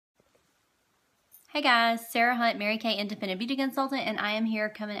Hey guys, Sarah Hunt, Mary Kay Independent Beauty Consultant, and I am here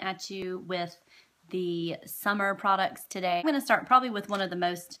coming at you with the summer products today. I'm going to start probably with one of the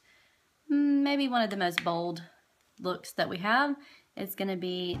most, maybe one of the most bold looks that we have. It's going to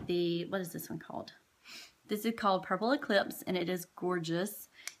be the, what is this one called? This is called Purple Eclipse, and it is gorgeous.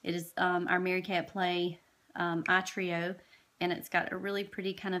 It is our Mary Kay at Play eye trio, and it's got a really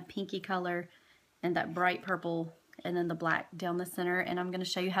pretty kind of pinky color and that bright purple and then the black down the center, and I'm going to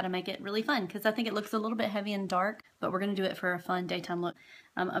show you how to make it really fun because I think it looks a little bit heavy and dark, but we're going to do it for a fun daytime look.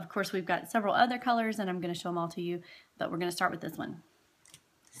 Of course, we've got several other colors and I'm going to show them all to you, but we're going to start with this one.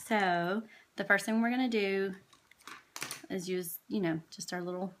 So the first thing we're going to do is use, just our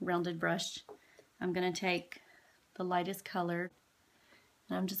little rounded brush. I'm going to take the lightest color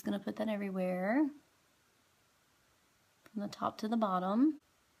and I'm just going to put that everywhere from the top to the bottom.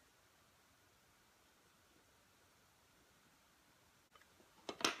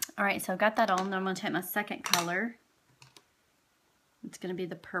 Alright, so I've got that on. Now I'm going to take my second color. It's going to be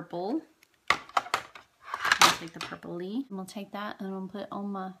the purple. I'm going to take the purpley. I'm going to take that and I'm going to put it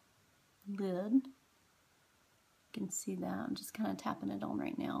on my lid. You can see that. I'm just kind of tapping it on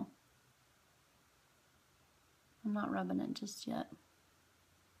right now. I'm not rubbing it just yet.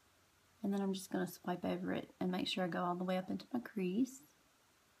 And then I'm just going to swipe over it and make sure I go all the way up into my crease.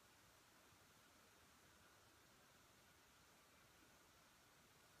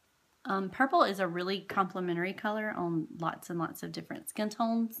 Purple is a really complementary color on lots and lots of different skin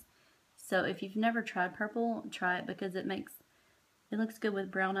tones. So if you've never tried purple, try it because it looks good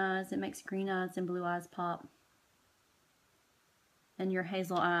with brown eyes, it makes green eyes and blue eyes pop. And your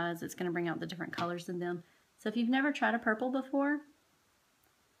hazel eyes, it's going to bring out the different colors in them. So if you've never tried a purple before,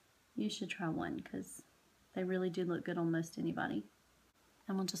 you should try one because they really do look good on most anybody.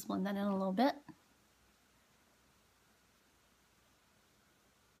 And we'll just blend that in a little bit.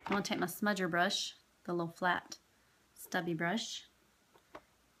 I'm going to take my smudger brush, the little flat stubby brush,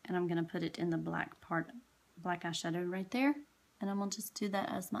 and I'm going to put it in the black eyeshadow right there, and I'm going to just do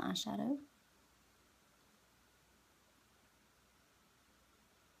that as my eyeshadow.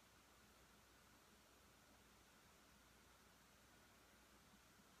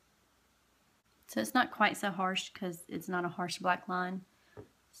 So it's not quite so harsh because it's not a harsh black line,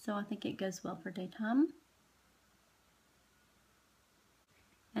 so I think it goes well for daytime.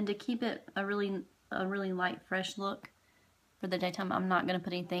 And to keep it a really light, fresh look for the daytime, I'm not going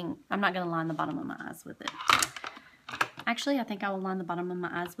to line the bottom of my eyes with it. Actually, I think I will line the bottom of my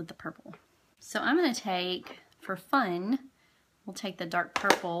eyes with the purple. So I'm going to take, for fun, we'll take the dark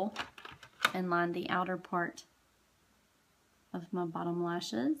purple and line the outer part of my bottom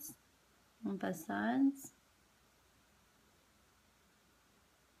lashes on both sides.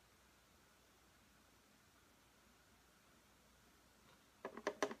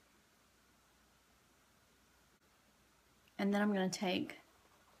 And then I'm going to take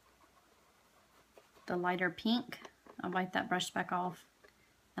the lighter pink. I'll wipe that brush back off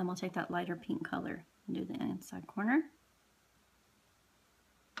and we'll take that lighter pink color and do the inside corner.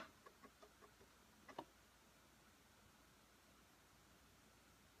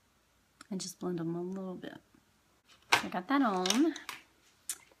 And just blend them a little bit. So I got that on.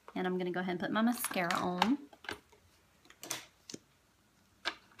 And I'm going to go ahead and put my mascara on.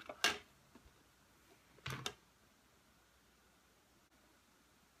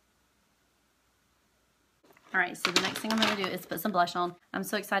 Alright, so the next thing I'm going to do is put some blush on. I'm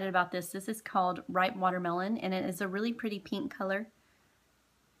so excited about this. This is called Ripe Watermelon, and it is a really pretty pink color.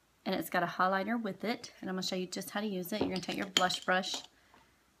 And it's got a highlighter with it, and I'm going to show you just how to use it. You're going to take your blush brush,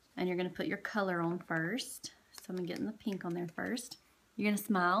 and you're going to put your color on first. So I'm getting the pink on there first. You're going to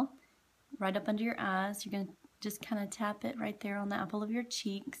smile right up under your eyes. You're going to just kind of tap it right there on the apple of your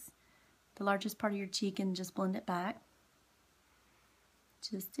cheeks, the largest part of your cheek, and just blend it back.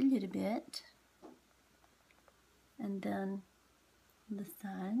 Just a little bit. And then the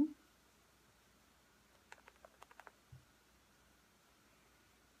side.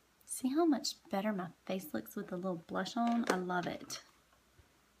 See how much better my face looks with a little blush on? I love it.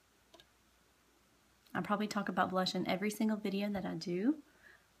 I probably talk about blush in every single video that I do.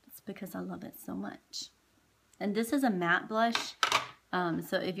 It's because I love it so much. And this is a matte blush.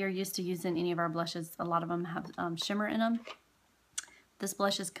 So if you're used to using any of our blushes, a lot of them have shimmer in them. This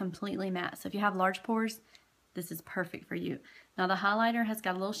blush is completely matte. So if you have large pores, this is perfect for you. Now the highlighter has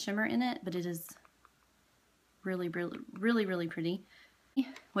got a little shimmer in it, but it is really, really pretty.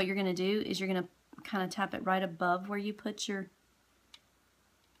 What you're going to do is you're going to kind of tap it right above where you put your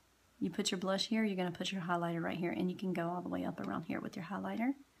blush here. You're going to put your highlighter right here, and you can go all the way up around here with your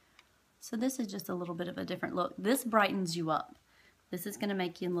highlighter. So this is just a little bit of a different look. This brightens you up. This is going to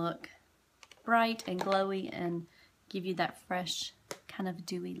make you look bright and glowy and give you that fresh kind of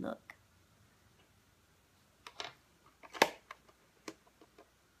dewy look.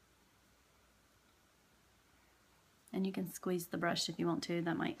 And you can squeeze the brush if you want to.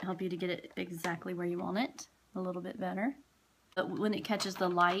 That might help you to get it exactly where you want it a little bit better. But when it catches the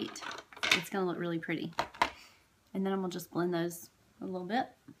light, it's going to look really pretty. And then I'm going to just blend those a little bit.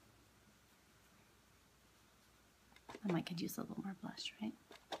 I might could use a little more blush, right?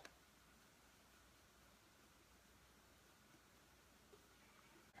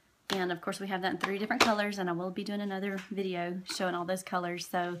 And of course we have that in 3 different colors, and I will be doing another video showing all those colors,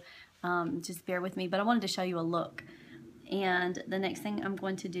 so just bear with me. But I wanted to show you a look. And the next thing I'm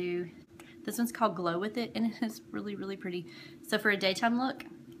going to do, this one's called Glow With It, and it is really, really pretty. So for a daytime look,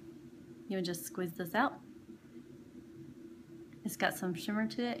 you would just squeeze this out. It's got some shimmer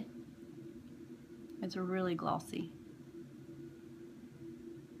to it. It's really glossy.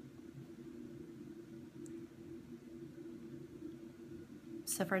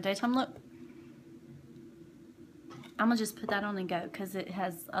 So for a daytime look, I'm going to just put that on and go because it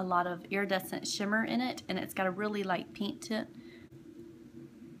has a lot of iridescent shimmer in it, and it's got a really light pink to it.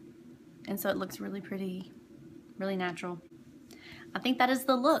 And so it looks really pretty, really natural. I think that is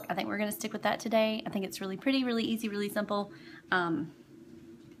the look. I think we're going to stick with that today. I think it's really pretty, really easy, really simple.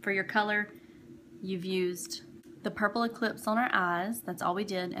 For your color, you've used the Purple Eclipse on our eyes. That's all we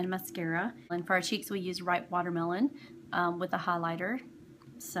did, and mascara. And for our cheeks, we used Ripe Watermelon with a highlighter.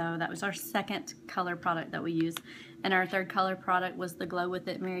 So that was our second color product that we used. And our third color product was the Glow With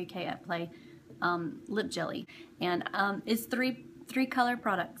It Mary Kay at Play lip jelly. And it's three color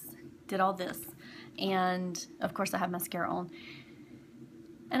products. Did all this. And of course I have mascara on.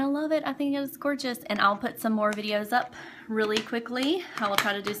 And I love it. I think it's gorgeous. And I'll put some more videos up really quickly. I will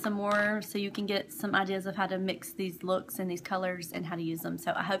try to do some more so you can get some ideas of how to mix these looks and these colors and how to use them.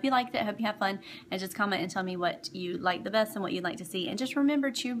 So I hope you liked it. I hope you have fun. And just comment and tell me what you like the best and what you'd like to see. And just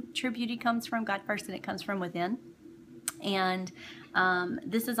remember, true beauty comes from God first, and it comes from within. And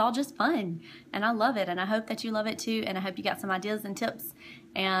this is all just fun, and I love it, and I hope that you love it too, and I hope you got some ideas and tips,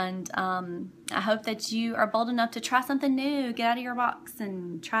 and I hope that you are bold enough to try something new. Get out of your box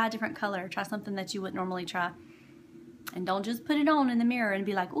and try a different color. Try something that you wouldn't normally try, and don't just put it on in the mirror and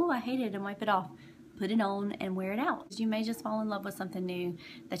be like, oh, I hate it, and wipe it off. Put it on and wear it out. You may just fall in love with something new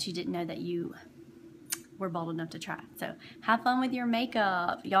that you didn't know that you were bold enough to try. So have fun with your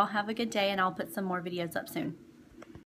makeup. Y'all have a good day, and I'll put some more videos up soon.